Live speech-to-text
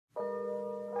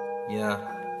Yeah.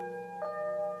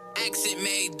 Exit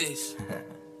made this.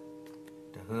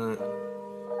 The hood.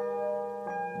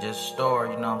 Just a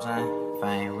story, you know what I'm saying? If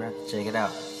I ain't rap, check it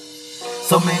out.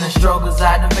 So many struggles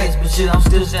I done faced, but shit, I'm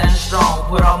still standing strong.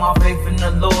 Put all my faith in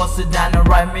the Lord, sit down and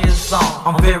write me a song.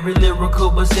 I'm very lyrical,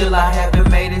 but still I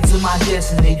haven't made it to my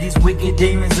destiny. These wicked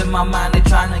demons in my mind, they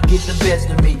trying to get the best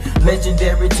of me.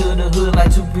 Legendary to the hood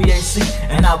like 2PAC,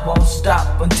 and I won't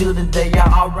stop until the day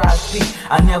I RIP.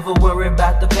 I never worry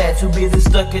about the past, too busy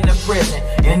stuck in the present.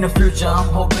 In the future, I'm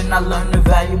hoping I learn a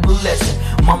valuable lesson.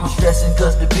 Mama stressing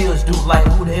cause the bills due, like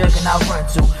who the hell can I run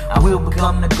to? I will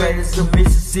become the greatest of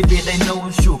Mississippi, they know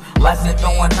it's true. Life been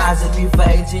throwing knives at me for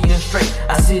 18 years straight.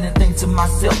 I sit and think to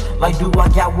myself, like do I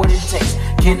got what it takes?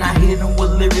 Can I hit them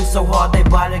with lyrics so hard they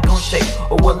body gon' shake?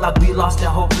 Or will I be lost and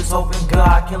hopeless, hoping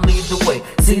God can lead the way?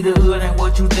 See, the hood ain't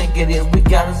what you think it is, we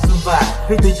gotta survive.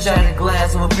 Hit the shattered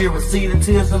glass of a mirror, see the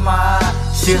tears in my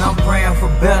eyes. Shit, I'm praying for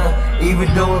better,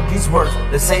 even though it gets worse.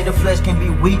 They say the flesh can be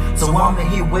weak, so I'ma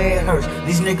hit where it hurts.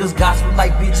 These niggas gospel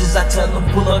like bitches, I tell them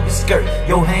pull up your skirt.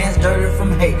 Your hands dirty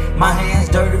from hate, my hands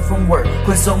dirty from work.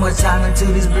 Put so much time into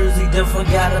this music, they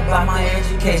forgot about my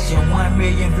education. 1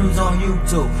 million views on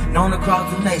YouTube, known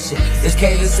across the nation. It's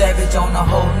K-The Savage on a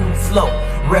whole new flow.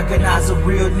 Recognize a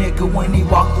real nigga when he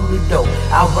walk through the door.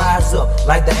 I rise up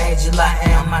like the angel I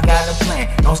am, I got a plan.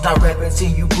 Don't stop rapping till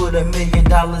you put $1 million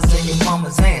in your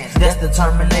mama's hands. That's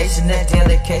determination, that's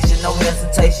dedication, no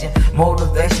hesitation.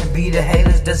 Motivation, be the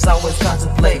haters that's always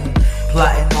contemplating.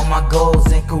 Plotting on my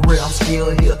goals and career, I'm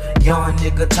still here. Young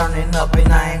nigga turning up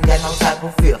and I ain't got no type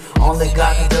of fear. Only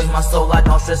God can judge my soul, I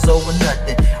don't stress over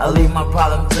nothing. I leave my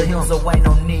problem to him, so ain't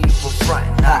no need for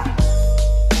frontin'.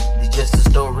 These just the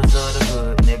stories of the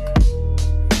hood,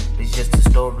 nigga. These just the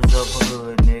stories of a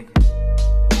hood, nigga.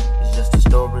 It's just the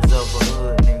stories of a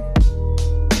hood, nigga.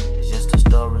 It's just the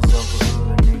stories of a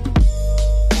hood, nigga.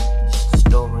 It's just the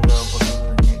story of a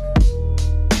hood, nigga.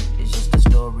 It's just the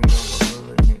story of a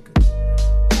hood, nigga.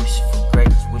 Wishing for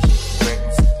greatness, wishing for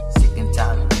greatness. Sick and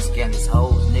tired of these scandalous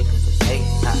hoes, niggas that's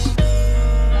hating.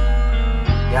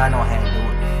 Y'all know how to do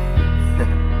it.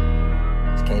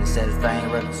 It's K-The Satisfying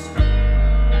Records.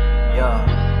 Yeah.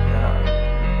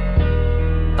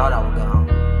 Thought I was gone.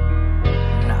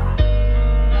 Nah.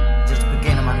 Just the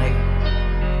beginning, my nigga.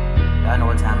 Y'all know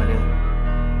what time it is.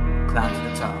 Climb to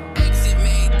the top. Exit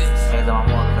made this. Hands on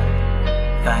my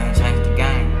motivator. If I ain't changed.